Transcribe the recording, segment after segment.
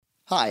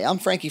Hi, I'm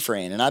Frankie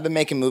Frayne, and I've been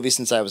making movies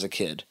since I was a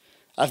kid.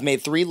 I've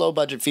made 3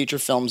 low-budget feature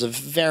films of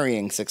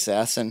varying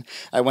success, and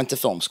I went to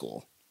film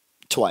school.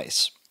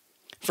 Twice.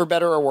 For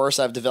better or worse,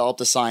 I've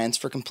developed a science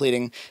for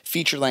completing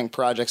feature-length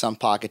projects on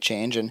Pocket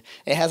Change, and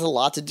it has a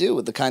lot to do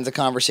with the kinds of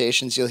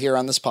conversations you'll hear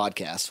on this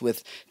podcast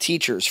with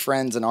teachers,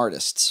 friends, and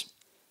artists.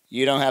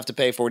 You don't have to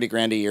pay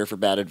 $40,000 a year for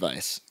bad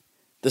advice.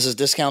 This is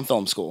Discount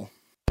Film School.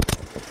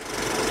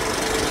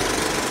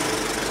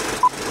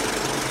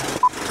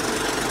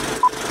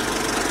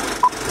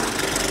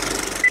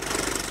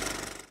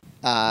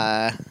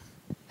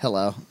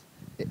 Hello.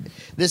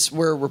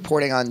 We're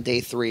reporting on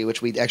day 3,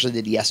 which we actually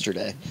did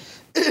yesterday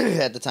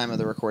at the time of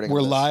the recording. We're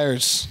of this.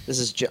 liars. This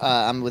is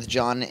I'm with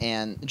John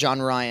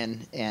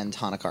Ryan and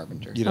Hannah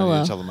Carpenter. You don't Hello.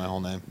 need to tell them my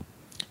whole name.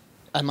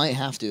 I might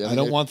have to. I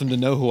don't want them to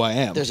know who I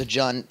am. There's a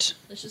Junt,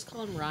 Let's just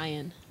call him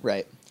Ryan.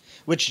 right?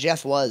 Which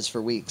Jeff was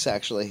for weeks.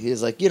 Actually, he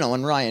was like,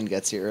 when Ryan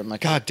gets here, I'm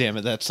like, God damn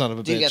it, that son of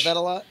a bitch. do you get that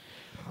a lot?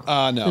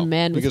 No. The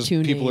man with because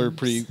two people are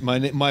names.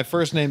 pretty. My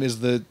first name is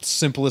the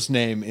simplest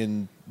name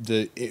in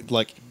the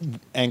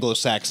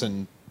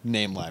Anglo-Saxon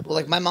name library. Well,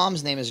 like my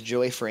mom's name is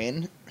Joy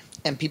Frayne,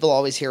 and people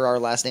always hear our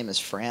last name is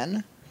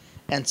Fran,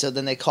 and so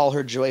then they call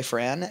her Joy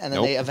Fran, and then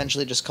Nope. they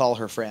eventually just call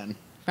her Fran.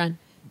 Fran.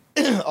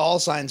 All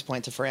signs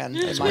point to Fran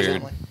in That's my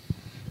weird.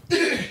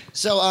 family.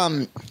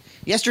 So,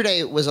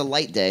 yesterday was a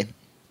light day,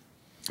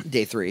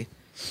 day 3,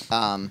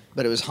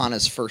 but it was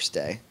Hannah's first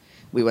day.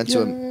 We went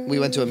to a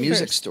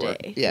music First store,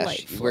 day. yeah,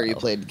 Light where you flow.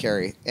 played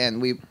Carrie,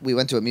 and we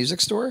went to a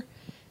music store,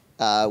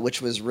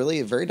 which was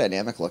really very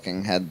dynamic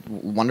looking. Had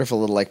wonderful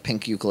little like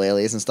pink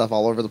ukuleles and stuff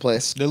all over the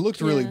place. They looked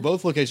really. Yeah.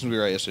 Both locations we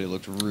were at yesterday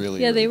looked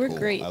really. Yeah, really they were cool.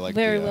 great. I like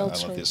Very the, well I like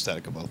the chosen.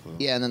 aesthetic of both of them.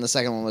 Yeah, and then the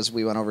second one was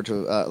we went over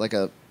to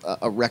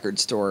a record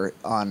store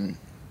on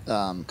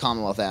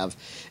Commonwealth Ave,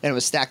 and it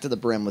was stacked to the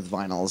brim with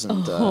vinyls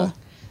and Oh.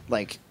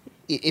 like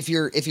if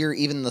you're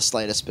even the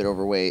slightest bit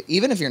overweight,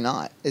 even if you're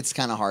not, it's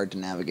kind of hard to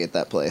navigate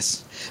that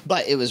place.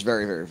 But it was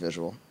very very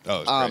visual. Oh,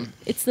 it's great.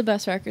 It's the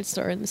best record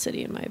store in the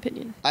city, in my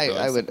opinion.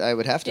 I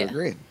would have to Yeah.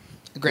 agree.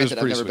 Granted, I've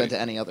pretty never been sweet.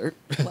 to any other.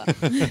 Well,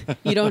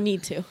 you don't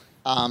need to.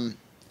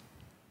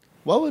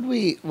 What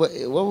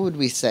would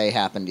we say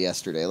happened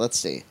yesterday? Let's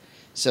see.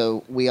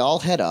 So we all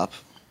head up.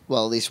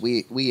 Well, at least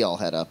we all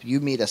head up. You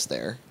meet us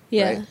there.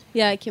 Yeah. Right?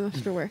 Yeah, I came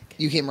after work.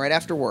 You came right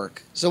after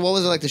work. So what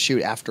was it like to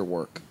shoot after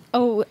work?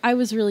 Oh, I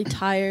was really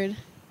tired,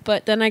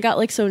 but then I got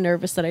like so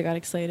nervous that I got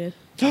excited.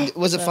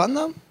 Was it fun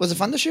though? Was it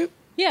fun to shoot?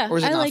 Yeah, Or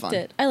is it I not liked fun?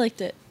 it. I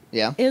liked it.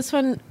 Yeah. It was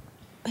fun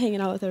hanging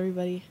out with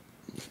everybody.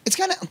 It's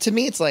kind of, to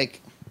me, it's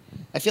like,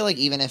 I feel like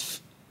even if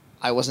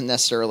I wasn't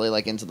necessarily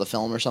like into the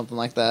film or something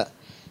like that,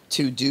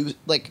 to do,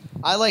 like,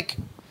 I like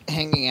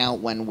hanging out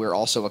when we're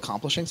also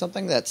accomplishing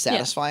something that's Yeah.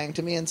 satisfying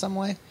to me in some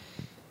way.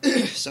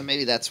 So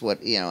maybe that's what,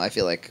 I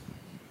feel like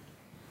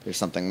there's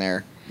something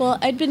there. Well,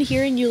 I'd been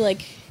hearing you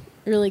like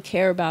really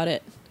care about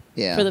it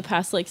Yeah. for the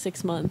past like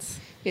 6 months.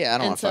 Yeah, I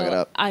don't And want to fuck it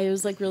up. I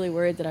was like really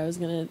worried that I was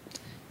gonna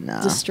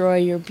Nah. destroy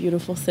your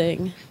beautiful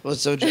thing. Well,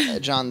 so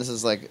John, this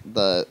is like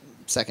the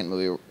second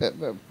movie,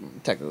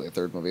 technically the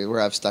third movie,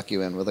 where I've stuck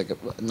you in with like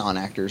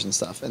non-actors and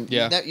stuff. And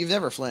Yeah. you've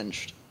never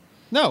flinched.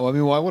 No, I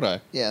mean, why would I?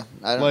 Yeah,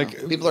 I don't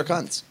Like- know. People are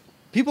cunts.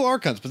 People are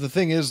cunts, but the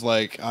thing is,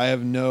 like, I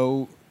have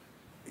no.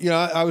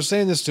 I was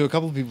saying this to a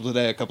couple of people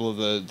today, a couple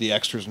of the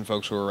extras and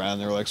folks who were around.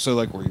 They were like, so,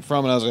 like, where are you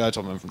from? And I was like, I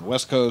told them I'm from the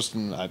West Coast,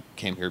 and I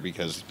came here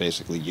because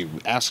basically you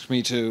asked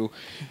me to.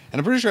 And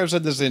I'm pretty sure I've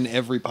said this in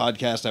every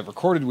podcast I've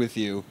recorded with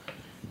you.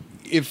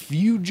 If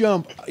you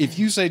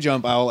say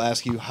jump, I will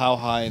ask you how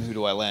high and who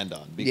do I land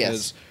on.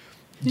 Because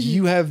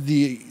you have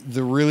the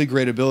really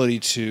great ability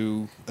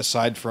to,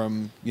 aside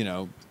from,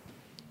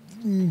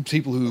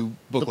 people who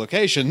book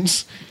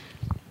locations,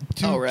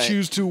 to Oh, right.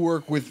 choose to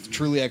work with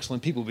truly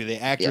excellent people, be they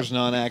actors, Yep.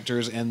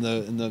 non-actors, and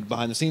the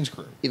behind the scenes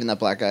crew. Even that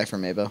black guy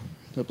from Abo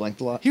who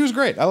blinked a lot. He was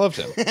great. I loved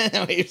him.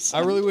 No, he's- I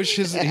really wish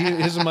his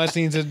and my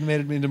scenes had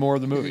made it into more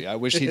of the movie. I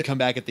wish he'd come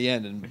back at the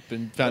end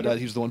and found out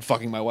he was the one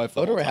fucking my wife. the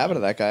Whatever whole happened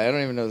to time. that guy? I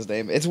don't even know his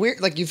name. It's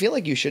weird. Like you feel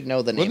like you should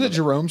know the name. Wasn't it of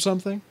Jerome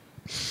something?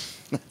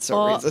 That's so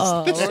racist.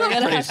 Uh-oh. It's We're not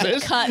gonna have to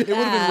racist. cut It would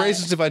have that. been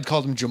racist if I'd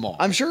called him Jamal.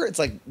 I'm sure it's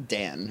like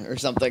Dan or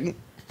something.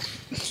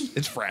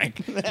 It's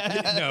Frank.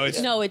 No,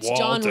 it's John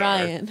Walter.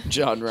 Ryan.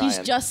 John Ryan. He's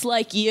just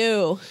like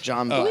you.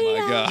 John. Oh Boy.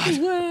 my God.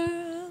 The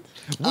world.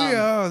 We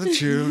are the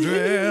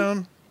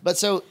children. But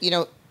so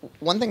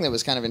one thing that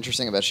was kind of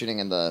interesting about shooting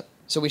in the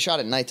we shot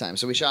at nighttime.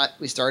 So we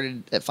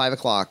started at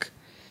 5:00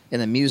 in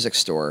the music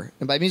store,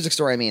 and by music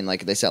store I mean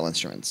like they sell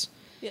instruments,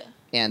 Yeah.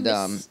 and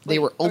Miss- they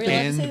were are we allowed to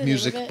say And the name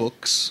music of it?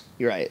 books.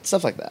 You're right,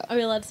 stuff like that. Are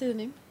we allowed to say the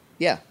name?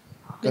 Yeah.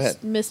 Go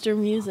ahead. Mr.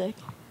 Music.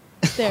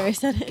 There, I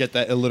said it. Get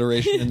that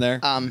alliteration in there.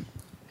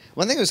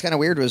 One thing that was kind of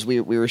weird was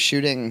we were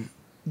shooting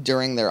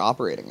during their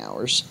operating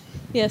hours.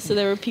 Yeah, so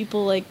there were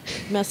people like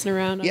messing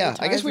around. On Yeah,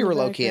 I guess guitars we in were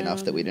the low key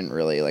enough that we background. didn't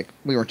really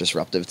we weren't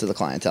disruptive to the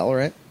clientele,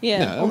 right?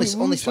 Yeah. Only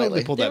we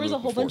slightly. pulled There that was a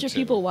move whole bunch before, of too.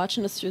 people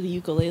watching us through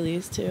the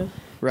ukuleles too.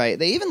 Right.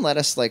 They even let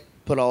us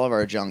put all of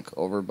our junk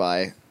over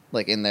by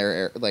in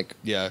their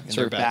Yeah, in sort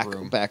their of back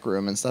room. back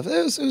room and stuff.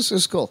 It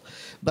was cool,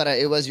 but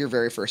it was your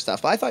very first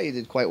stuff. But I thought you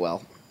did quite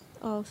well.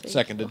 Oh, thank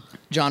Seconded.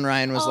 John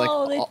Ryan was like,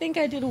 oh, they think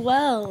I did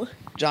well.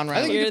 John I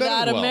Ryan. think you Hear did better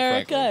that, than well,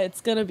 America? frankly.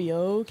 It's gonna be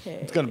okay.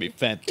 It's gonna be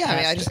fantastic.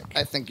 Yeah, I mean,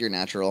 I think you're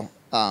natural.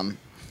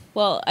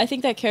 Well, I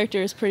think that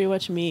character is pretty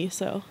much me.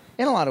 So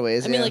In a lot of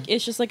ways. I mean, yeah. like,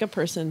 it's just like a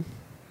person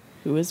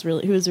who is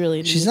really.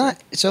 into She's music.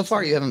 not. So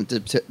far, you haven't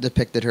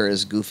depicted her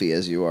as goofy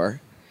as you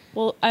are.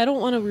 Well, I don't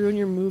want to ruin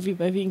your movie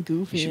by being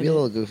goofy. You should in be a it.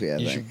 little goofy. I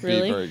You think. should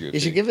Really? be very goofy. You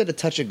should give it a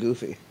touch of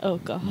goofy. Oh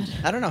God.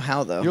 I don't know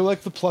how though. You're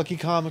like the plucky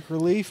comic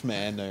relief,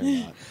 man. No,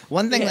 you're not.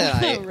 One thing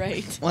that I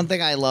right. One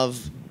thing I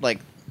love, like,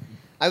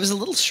 I was a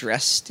little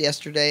stressed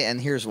yesterday, and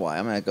here's why.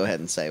 I'm gonna go ahead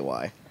and say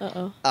why.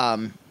 Uh-oh.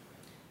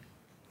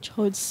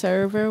 Chode's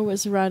server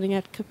was running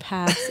at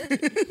capacity.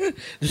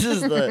 This is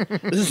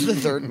the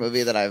third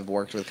movie that I've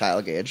worked with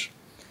Kyle Gage.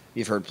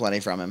 You've heard plenty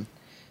from him.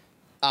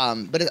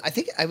 But I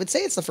think I would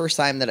say it's the first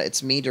time that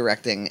it's me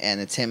directing and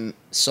it's him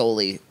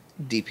solely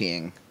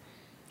DPing.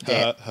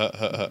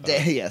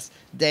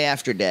 Day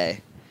after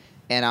day,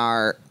 and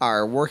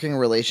our working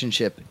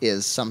relationship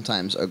is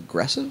sometimes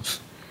aggressive,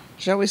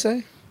 shall we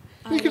say?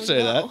 You could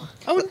say that.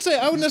 I wouldn't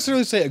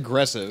necessarily say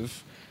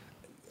aggressive.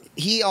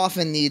 He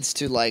often needs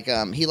to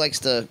he likes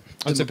to.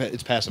 I'd say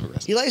it's passive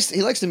aggressive.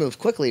 He likes to move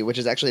quickly, which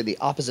is actually the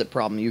opposite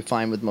problem you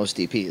find with most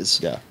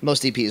DPs. Yeah.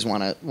 Most DPs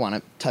want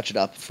to touch it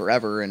up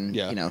forever, and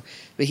Yeah.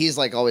 but he's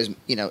like always,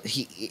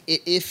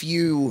 if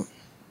you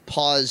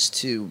pause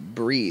to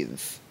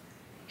breathe,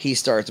 he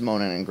starts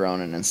moaning and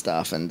groaning and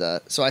stuff, and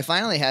so I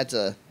finally had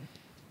to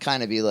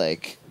kind of be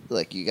like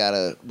you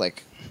gotta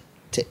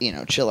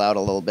chill out a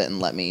little bit and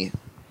let me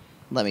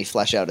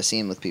flesh out a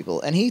scene with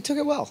people, and he took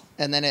it well.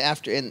 And then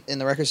after in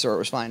the record store, it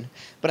was fine.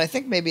 But I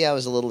think maybe I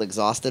was a little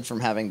exhausted from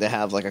having to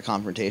have like a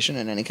confrontation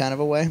in any kind of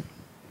a way.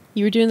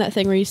 You were doing that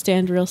thing where you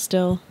stand real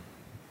still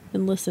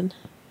and listen.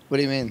 What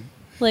do you mean?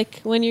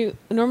 Like when you're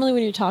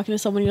talking to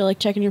someone, you're like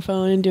checking your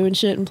phone and doing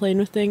shit and playing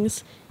with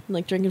things and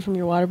like drinking from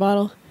your water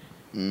bottle,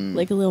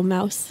 like a little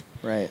mouse.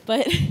 Right.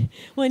 But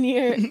when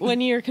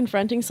you're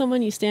confronting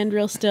someone, you stand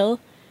real still,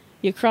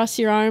 you cross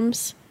your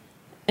arms,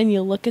 and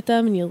you look at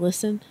them and you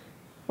listen,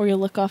 or you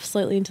look off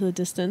slightly into the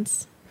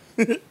distance.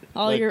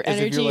 All Like, your as if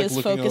you're, energy like, is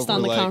looking focused over,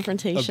 on the like,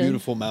 confrontation. A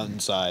beautiful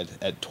mountainside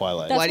at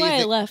twilight. That's do you why I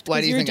think- left, why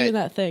 'cause do you you were think doing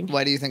that thing.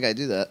 Why do you think I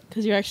do that?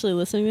 Because you're actually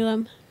listening to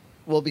them.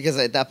 Well, because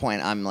at that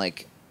point I'm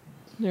like,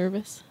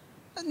 Nervous.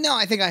 no,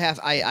 I think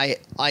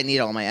I need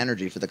all my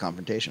energy for the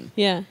confrontation.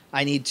 Yeah.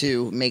 I need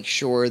to make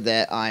sure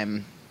that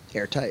I'm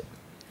airtight.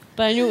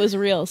 But I knew it was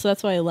real, so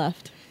that's why I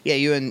left. Yeah,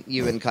 you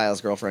and Kyle's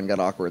girlfriend got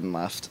awkward and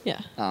left.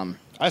 Yeah.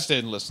 I stayed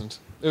and listened.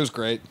 It was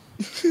great.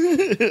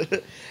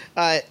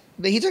 But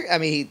he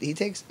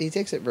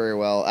takes it very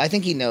well. I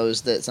think he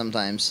knows that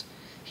sometimes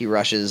he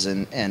rushes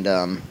and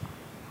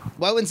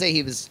well, I wouldn't say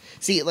he was.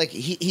 See, like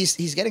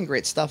he's getting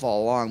great stuff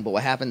all along, but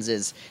what happens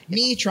is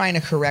me trying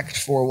to correct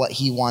for what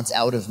he wants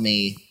out of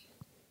me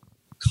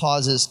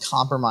causes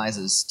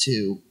compromises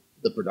to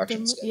the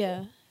production schedule.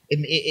 Yeah.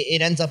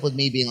 It ends up with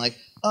me being like,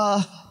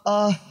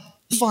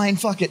 fine,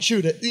 fuck it,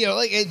 shoot it.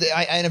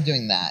 I end up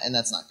doing that, and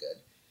that's not good.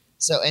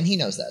 So, and he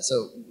knows that.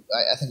 So,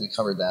 I think we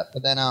covered that.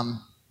 But then,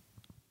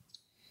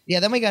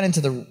 then we got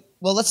into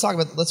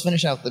let's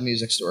finish out the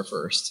music store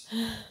first.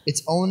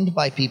 It's owned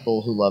by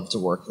people who love to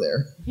work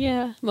there.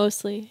 Yeah,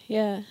 mostly.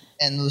 Yeah.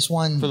 And this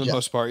one, For the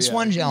most part, this yeah.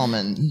 one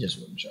gentleman, he just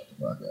wouldn't shut the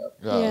fuck up.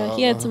 Yeah,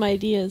 he had some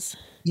ideas.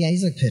 Yeah,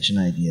 he's like pitching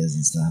ideas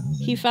and stuff.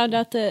 He found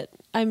out that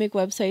I make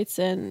websites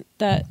and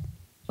that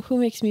who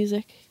makes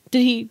music?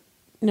 Did he?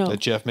 No. That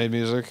Jeff made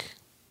music.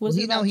 Was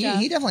it about Jeff?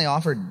 he definitely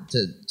offered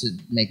to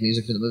make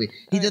music for the movie.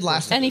 He did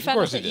last. And he Of found out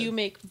course he that did.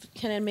 you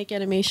can make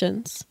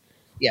animations.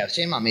 Yeah,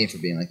 shame on me for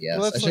being like yes.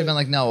 Well, I that's should have been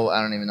like- like no,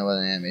 I don't even know what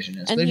an animation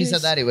is. And But if he he said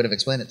was- that, he would have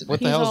explained it to me. What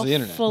the He's hell's all the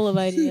internet? full of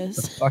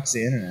ideas. Fuck's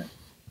the internet.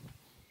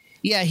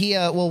 Yeah, he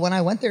when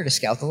I went there to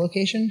scout the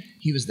location,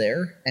 he was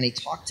there and he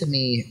talked to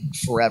me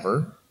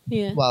forever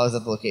Yeah. while I was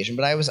at the location.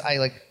 But I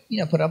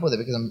put up with it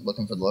because I'm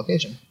looking for the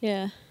location.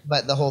 Yeah.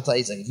 But the whole time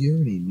he's like, if you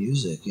ever need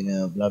music,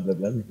 blah blah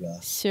blah blah blah.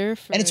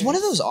 Surfer. And it's one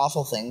of those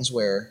awful things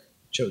where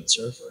Chode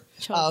Surfer.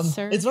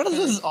 Chode It's one of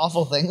Surfer. those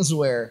awful things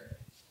where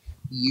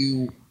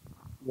you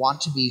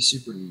want to be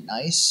super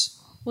nice.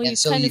 Well, and you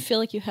so kind of feel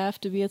like you have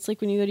to be. It's like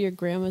when you go to your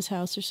grandma's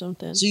house or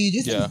something. So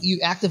you do Yeah. you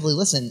actively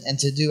listen, and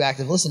to do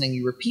active listening,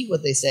 you repeat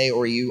what they say,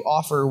 or you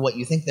offer what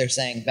you think they're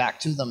saying back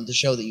to them to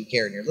show that you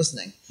care and you're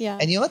listening. Yeah.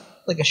 And you know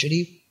what? Like a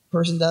shitty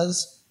person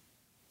does,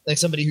 like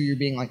somebody who you're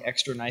being like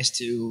extra nice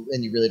to,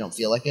 and you really don't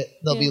feel like it.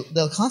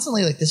 They'll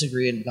constantly like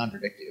disagree and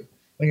contradict you.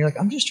 When you're like,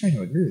 I'm just trying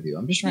to agree with you.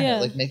 I'm just trying to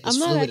like make this I'm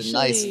not fluid and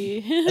nice. actually-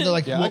 And they're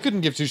like, Yeah, well, I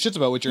couldn't give two shits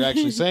about what you're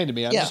actually saying to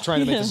me. I'm Yeah. just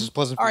trying to make this as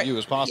pleasant all for right, you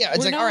as possible. yeah,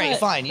 it's We're like, all right, not-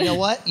 fine. You know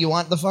what? You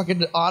want the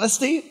fucking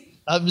honesty?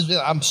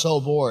 I'm so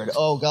bored.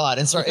 Oh God,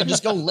 and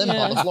just go limp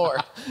on the floor.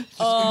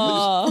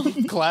 Oh,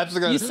 Claps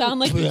are gonna. you sound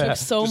like you took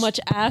so much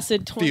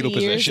acid 20 fetal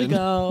years position.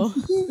 ago.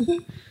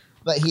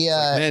 But he,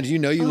 Man, do you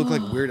know you look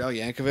like Weird Al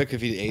Yankovic if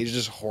he aged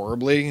as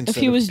horribly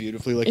instead he of was-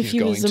 beautifully like if he's he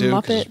going was a to?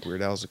 'Cause Muppet.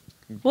 Weird Al's.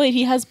 Wait,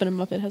 he has been a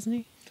Muppet, hasn't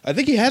he? I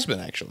think he has been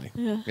actually.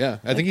 Yeah. Yeah,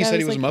 I That think he guy said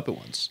he was was a like- Muppet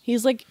once.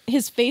 He's like,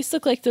 his face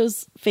looked like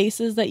those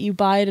faces that you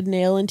buy to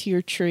nail into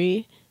your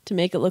tree to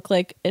make it look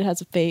like it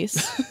has a face,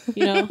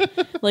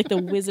 like the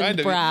wizened Kind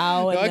of.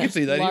 brow No, and I the can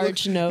see that.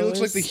 large nose. He looks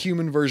like the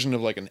human version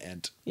of like an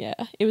ent. Yeah,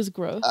 it was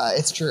gross.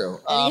 It's true.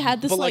 and he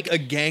had this But like a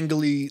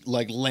gangly,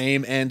 like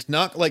lame ent,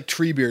 not like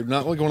Treebeard,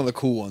 not like one of the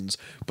cool ones,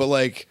 but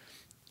like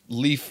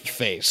leaf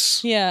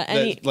face. Yeah,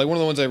 and That- like one of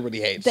the ones everybody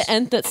hates. the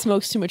ent that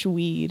smokes too much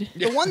weed.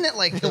 the one that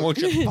like Won't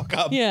you fuck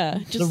up? Yeah,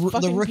 just the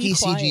fucking rookie be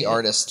CG quiet.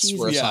 artists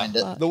were Jesus. assigned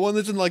it. The one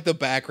that's in like the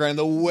background,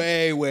 the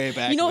way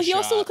back. You know, in the he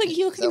also shot. looked like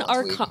an That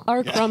one's weak.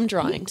 R. Crumb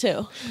drawing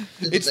too.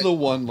 It's the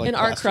one like An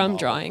R. plastic Crumb model.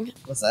 drawing.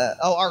 What's that?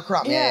 Oh, Art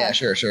Crumb. Yeah, Yeah.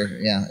 sure.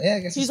 Yeah, I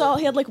guess He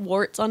had like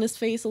warts on his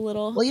face a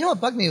little. Well, you know what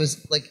bugged me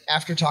was like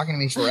after talking to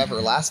me forever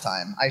last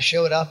time, I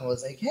showed up and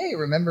was like, "Hey,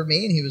 remember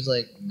me?" And he was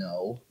like,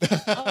 "No." Oh,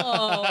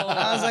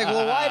 I was like,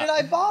 "Well, why did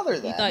I bother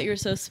then?" you thought you were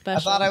so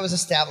special. I thought I was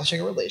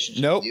establishing a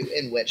relationship Nope. with you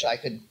in which I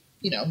could,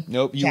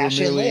 Nope, you were cash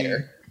in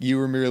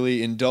merely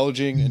later.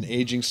 indulging an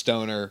aging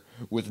stoner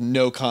with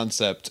no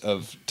concept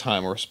of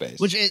time or space.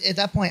 Which at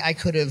that point I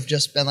could have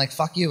just been like,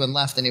 "Fuck you," and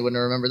left, and he wouldn't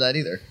have remembered that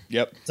either.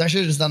 Yep. So I should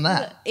have just done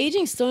that.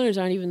 Aging stoners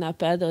aren't even that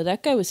bad though.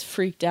 That guy was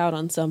freaked out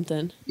on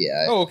something.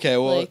 Yeah. Oh, okay.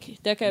 Well, Like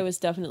that guy was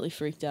definitely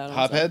freaked out on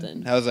hophead.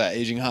 something. How's that?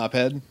 Aging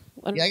hophead.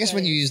 Yeah, I guess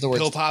when you use the word,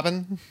 Pill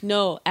popping.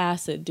 No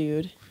acid,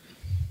 dude.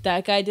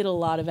 That guy did a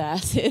lot of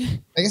acid.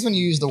 I guess when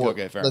you use the word,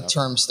 Okay, fair the enough.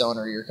 term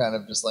stoner, you're kind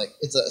of just like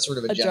it's a sort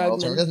of a A general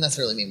drugman. term. It doesn't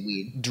necessarily mean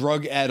weed.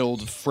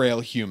 Drug-addled, frail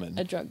human.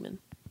 A drugman.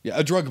 Yeah,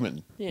 a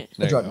drugman. Yeah.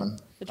 There you go. drugman.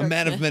 A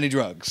man of drugman. many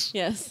drugs.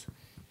 Yes.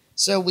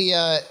 So we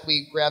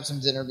grabbed some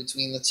dinner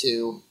between the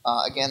two.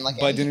 Again, like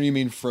By any- dinner, you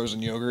mean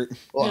frozen yogurt?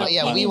 Well,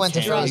 Yeah, yeah, we went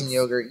to drugs. frozen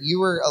yogurt. You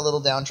were a little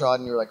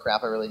downtrodden. You were like,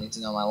 "Crap, I really need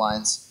to know my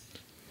lines."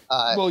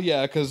 Well,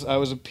 yeah, because I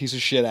was a piece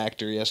of shit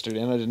actor yesterday,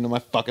 and I didn't know my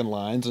fucking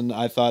lines, and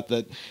I thought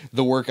that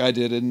the work I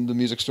did in the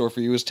music store for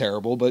you was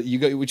terrible, but you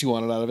got what you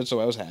wanted out of it, so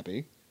I was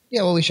happy.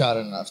 Yeah, well, we shot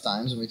it enough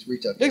times, and we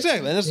retook it.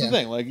 Exactly, and that's Yeah. the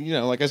thing. Like,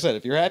 like I said,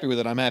 if you're happy with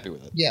it, I'm happy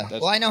with it. Yeah.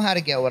 That's- Well, I know how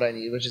to get what I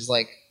need, which is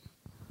like,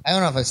 I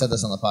don't know if I've said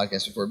this on the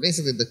podcast before.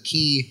 Basically, the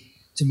key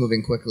to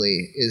moving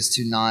quickly is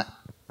to not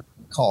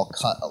call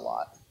cut a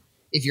lot.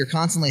 If you're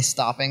constantly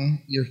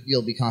stopping,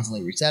 you'll be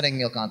constantly resetting.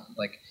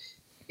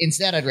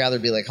 Instead, I'd rather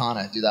be like,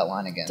 "Hannah, do that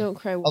line again." Don't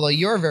cry. Although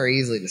you're very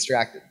easily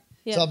distracted.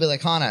 Yeah. So I'll be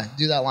like, "Hannah,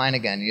 do that line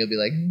again." And you'll be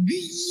like,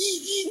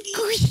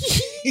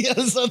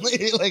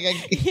 suddenly, like,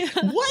 Yeah.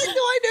 what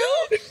do I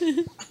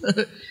do?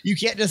 You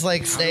can't just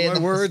like stay in my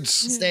the words.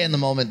 stay in the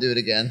moment, do it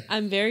again.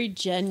 I'm very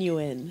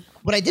genuine.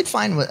 What I did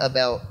find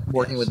about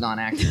working with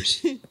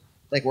non-actors,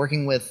 like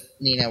working with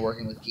Nina,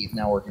 working with Keith,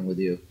 now working with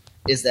you,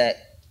 is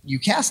that you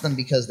cast them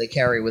because they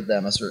carry with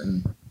them a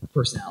certain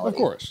personality. Of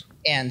course.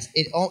 And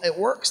it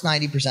works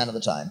 90% of the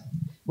time.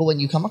 But when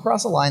you come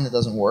across a line that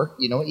doesn't work,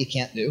 you know what you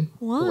can't do? Correct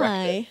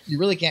Why? it. You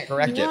really can't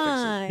correct it.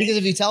 Why? Because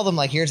if you tell them,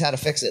 like, here's how to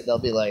fix it, they'll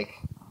be like,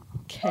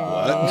 Okay.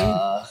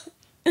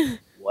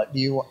 what do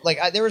you want? Like,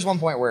 there was one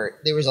point where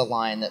there was a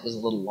line that was a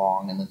little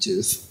long in the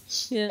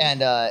tooth. Yeah.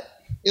 And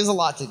it was a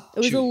lot to It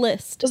was chew. a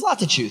list. There's a lot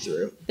to chew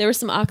through. There were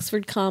some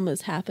Oxford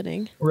commas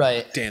happening.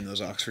 Right. Damn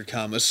those Oxford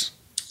commas.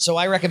 So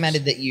I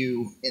recommended that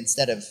you,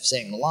 instead of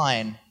saying the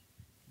line,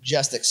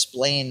 just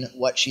explain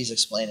what she's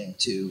explaining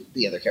to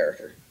the other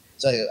character.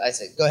 So I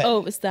said, go ahead. Oh,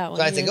 it was that one.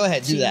 so I said, go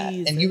ahead, do that.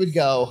 And you would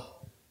go,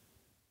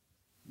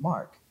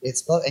 Mark,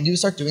 and you would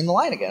start doing the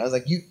line again. I was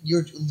like,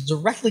 you're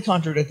directly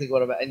contradicting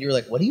what about, and you were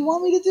like, what do you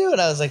want me to do? And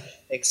I was like,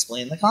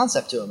 explain the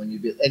concept to him, and you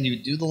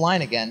would do the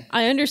line again.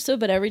 I understood,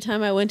 but every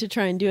time I went to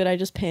try and do it, I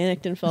just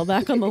panicked and fell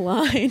back on the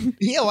line.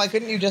 Yeah, why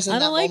couldn't you just in I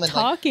that don't like moment,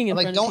 talking in I'm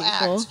like, front of don't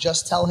people. act,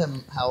 just tell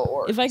him how it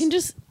works. If I can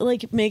just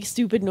like make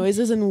stupid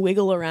noises and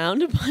wiggle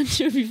around a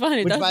bunch, it would be fine.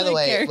 Which, That's by the my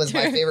way, was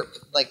my character. favorite.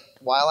 Like,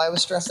 while I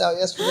was stressed out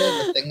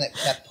yesterday, the thing that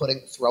kept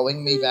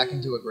throwing me back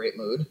into a great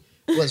mood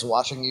was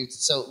watching you.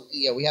 So,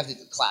 yeah, we have to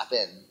clap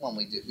in when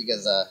we do,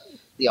 because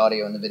the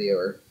audio and the video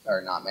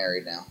are not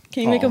married now.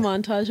 Can you make a Aw.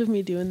 montage of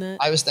me doing that?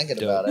 I was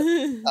thinking about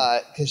it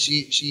because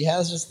she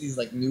has just these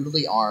like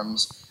noodly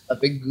arms, a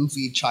big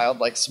goofy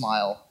childlike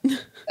smile,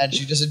 and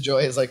she just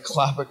enjoys like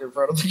clapping in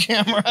front of the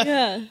camera.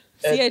 Yeah.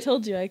 See, I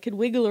told you I could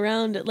wiggle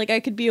around. Like I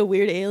could be a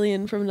weird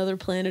alien from another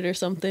planet or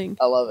something.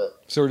 I love it.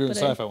 So we're doing But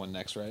sci-fi one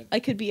next, right? I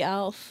could be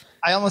Alf.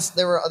 I almost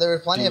there were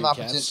plenty of Doing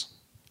opportunities.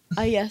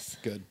 cats? Yes.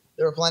 Good.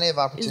 There were plenty of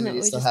what we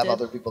opportunities to just have did?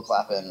 other people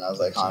clap in, and I was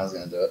like, Hannah's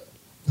going to do it.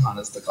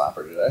 Hannah's the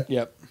clapper today.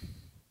 Yep.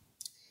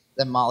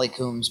 Then Molly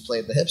Coombs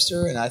played the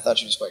hipster, and I thought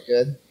she was quite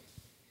good.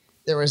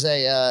 There was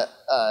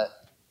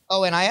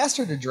and I asked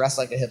her to dress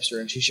like a hipster,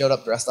 and she showed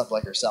up dressed up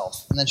like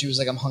herself. And then she was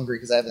like, I'm hungry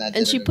because I haven't had dinner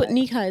And she put tonight.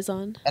 knee highs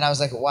on. And I was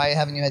like, why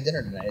haven't you had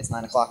dinner tonight? It's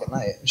 9:00 at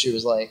night. And she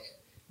was like,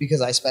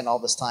 because I spent all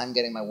this time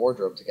getting my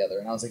wardrobe together.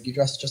 And I was like, you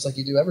dress just like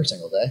you do every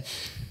single day.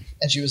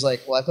 And she was like,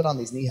 well, I put on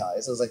these knee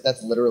highs. I was like,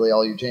 that's literally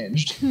all you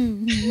changed.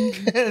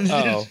 And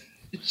Oh.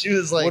 she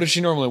was like, What does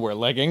she normally wear?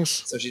 Leggings?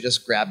 so she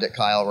just grabbed at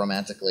Kyle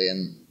romantically,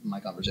 and my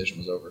conversation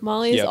was over.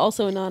 Molly is Yep.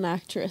 also a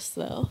non-actress,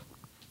 though.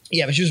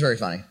 Yeah, but she was very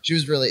funny.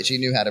 She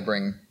knew how to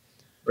bring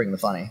the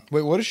funny.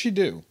 Wait, what does she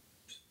do?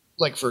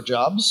 Like for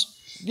jobs,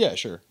 Yeah,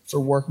 sure. for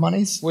work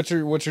monies. What's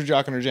your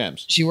jock and her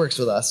jams? She works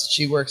with us.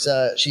 She works.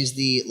 She's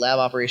the lab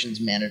operations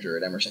manager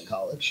at Emerson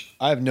College.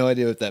 I have no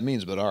idea what that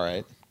means, but all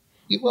right.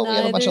 Well, we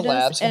have a bunch of Neither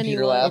does labs,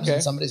 computer anyone. labs, Okay.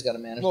 and somebody's got to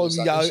manage. Well, those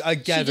yeah, suckers. I She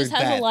gathered just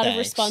has that. a lot of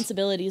thanks.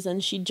 responsibilities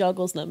and she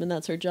juggles them, and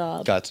that's her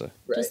job. Gotcha.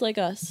 Right. Just like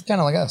us.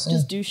 Kind of like us.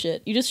 Just do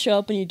shit. You just show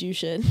up and you do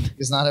shit.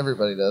 Because not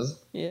everybody does.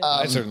 Yeah.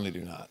 I certainly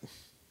do not.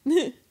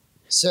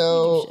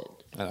 So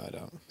I know I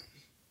don't.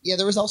 yeah,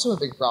 there was also a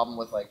big problem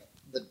with like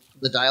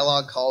the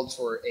dialogue called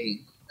for a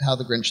How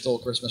the Grinch Stole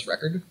Christmas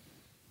record,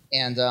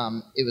 and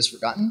it was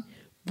forgotten.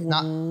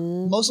 Not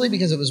mostly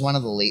because it was one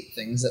of the late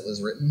things that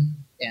was written,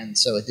 and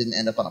so it didn't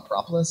end up on a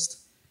prop list.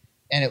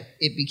 And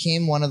it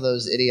became one of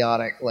those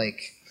idiotic,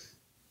 like,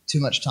 too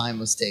much time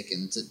was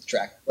taken to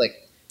track, like,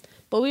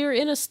 But we were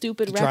in a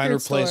stupid To record try and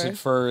replace store. it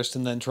first,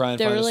 and then try and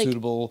They find were a like-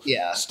 suitable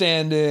Yeah.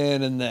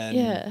 stand-in, and then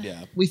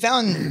Yeah. we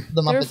found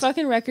the There were Muppets.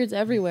 fucking records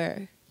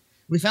everywhere.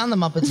 We found the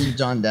Muppets in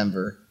John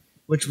Denver,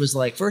 which was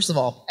like, first of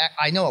all,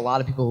 I know a lot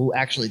of people who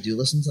actually do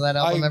listen to that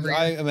album every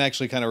I year. am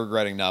actually kind of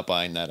regretting not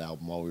buying that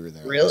album while we were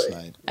there Really? last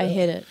night. I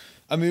hate it.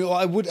 I mean,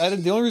 well,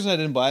 the only reason I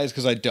didn't buy it is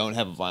because I don't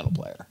have a vinyl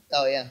player.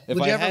 Oh yeah, If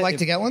would I you ever had- like if-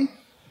 to get one?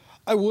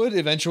 I would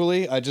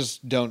eventually. I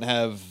just don't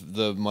have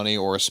the money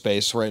or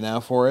space right now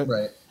for it.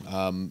 Right.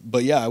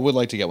 But yeah, I would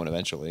like to get one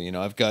eventually. You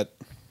know, I've got,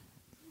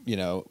 an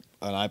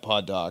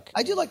iPod dock.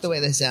 I do like the way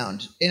they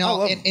sound. You I know,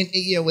 love and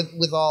you know,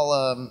 with all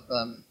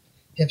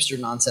hipster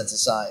nonsense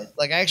aside,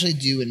 like I actually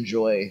do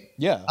enjoy.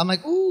 Yeah. I'm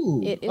like,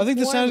 ooh, It I think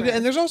the sound, warmer.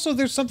 and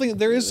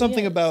there is something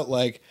Really is. about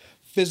like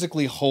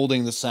physically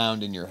holding the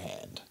sound in your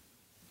hand.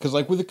 Because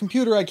like with a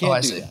computer, I can't Oh,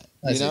 I do see. that.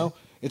 I You see. know,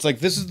 it's like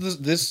this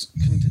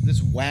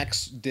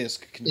wax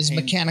disc is contains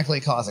mechanically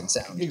causing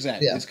sound.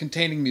 exactly. Yeah. It's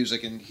containing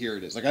music, and here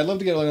it is. Like I'd love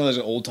to get one of those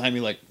old timey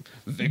like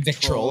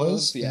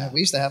Victrolas. Yeah, we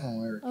used to have them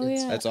when we were kids. Oh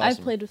yeah, That's I've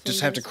awesome. played with Just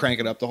one have of to those. crank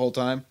it up the whole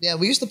time. Yeah,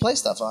 we used to play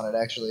stuff on it.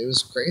 Actually, it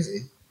was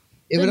crazy.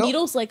 It The would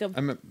needle's like a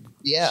I'm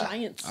yeah,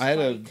 giant. I had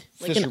a spike,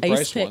 like Fisher an ice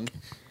Price pick. one.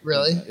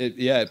 really.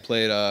 It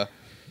played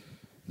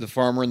The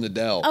Farmer in the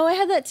Dell. Oh, I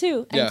had that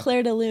too. And Yeah.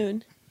 Claire de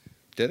Lune.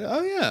 Did it?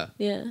 Oh yeah.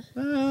 Yeah,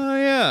 Oh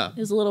yeah. it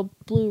was a little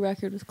blue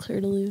record with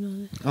Claire de Lune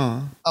on it.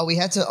 Oh. Oh, we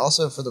had to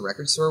also for the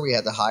record store. We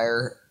had to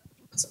hire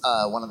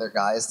one of their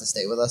guys to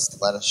stay with us to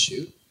let us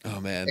shoot. Oh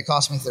man. It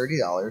cost me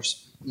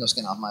 $30. No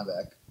skin off my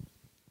back.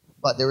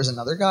 But there was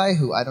another guy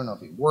who I don't know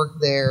if he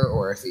worked there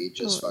or if he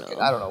just Oh, fucking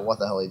no. I don't know what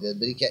the hell he did,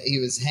 but he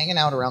was hanging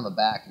out around the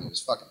back and he was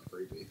fucking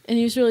creepy. And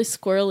he was really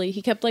squirrely.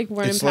 He kept like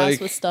running It's past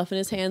like- with stuff in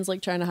his hands,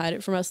 like trying to hide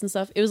it from us and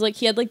stuff. It was like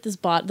he had like the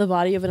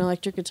body of an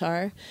electric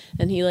guitar,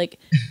 and he like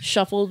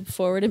shuffled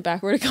forward and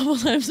backward a couple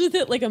times with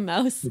it like a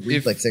mouse.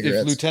 If, Like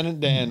cigarettes. if Lieutenant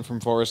Dan from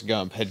Forrest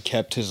Gump had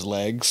kept his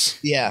legs,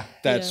 Yeah,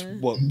 that's Yeah.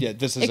 what. Yeah,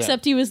 this is.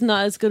 Except he was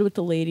not as good with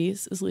the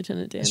ladies as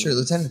Lieutenant Dan. that's true.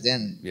 Lieutenant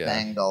Dan Yeah.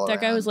 banged all That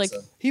around. guy was like-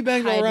 so- he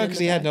banged all hiding around in because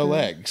the he had no background.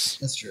 legs.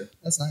 that's true.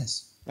 That's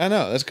nice I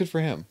know that's good for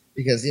him.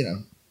 because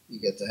you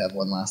get to have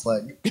one last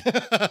leg.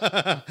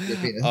 Your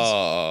penis.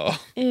 Oh,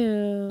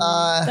 Ew.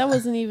 Uh, that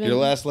wasn't even. your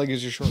last leg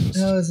is your shortest.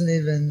 That wasn't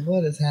even.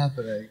 What is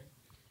happening?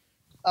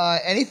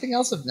 Anything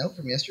else of note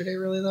from yesterday,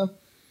 really, though?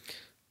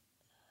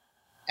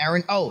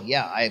 Aaron. Oh,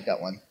 yeah, I've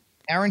got one.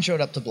 Aaron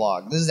showed up to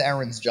blog. This is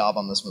Aaron's job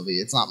on this movie.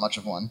 It's not much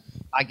of one.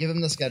 I give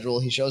him the schedule.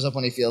 He shows up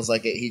when he feels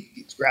like it.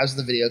 He grabs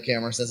the video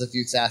camera, says a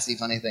few sassy,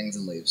 funny things,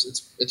 and leaves.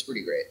 It's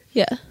pretty great.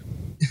 Yeah.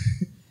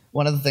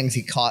 One of the things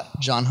he caught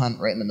John Hunt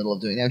right in the middle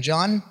of doing. Now,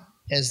 John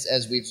has,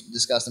 as we've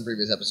discussed in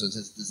previous episodes,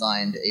 has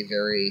designed a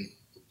very,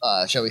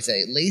 shall we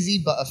say,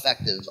 lazy but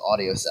effective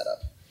audio setup.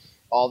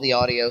 All the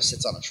audio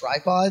sits on a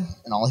tripod,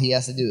 and all he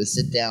has to do is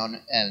sit down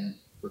and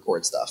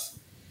record stuff.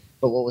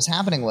 But what was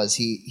happening was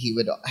he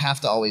would have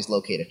to always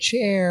locate a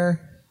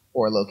chair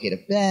or locate a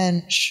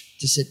bench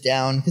to sit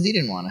down because he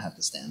didn't want to have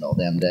to stand all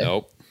damn day.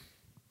 Nope.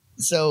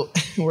 So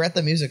we're at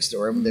the music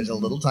store. There's a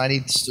little tiny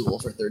stool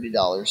for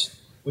 $30.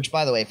 Which,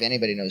 by the way, if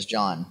anybody knows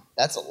John,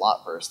 that's a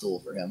lot for a stool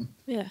for him.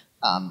 Yeah.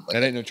 Like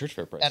That ain't no church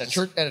fair price. at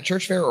a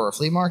church fair or a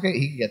flea market,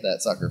 he can get that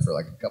sucker for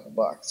like a couple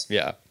bucks.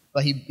 Yeah.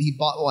 But he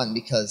bought one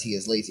because he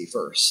is lazy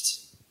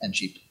first and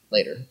cheap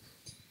later.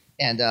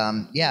 And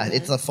yeah,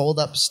 it's a fold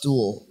up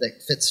stool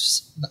that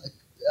fits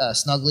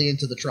snugly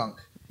into the trunk.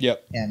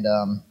 Yep.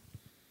 And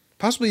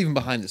Possibly even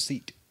behind the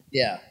seat.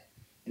 yeah,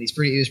 and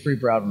he was pretty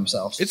proud of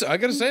himself. I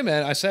gotta say,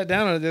 man, I sat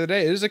down on it the other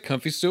day. It is a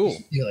comfy stool.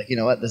 You're like, you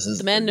know what, this is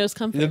The man knows The,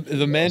 comfort.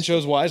 the man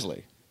chose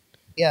wisely.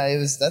 Yeah, it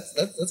was.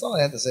 That's all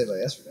I had to say about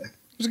yesterday.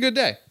 It was a good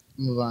day.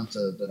 Move on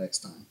to the next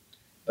time.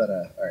 But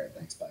all right,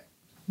 thanks. Bye.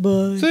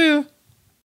 Bye. See ya.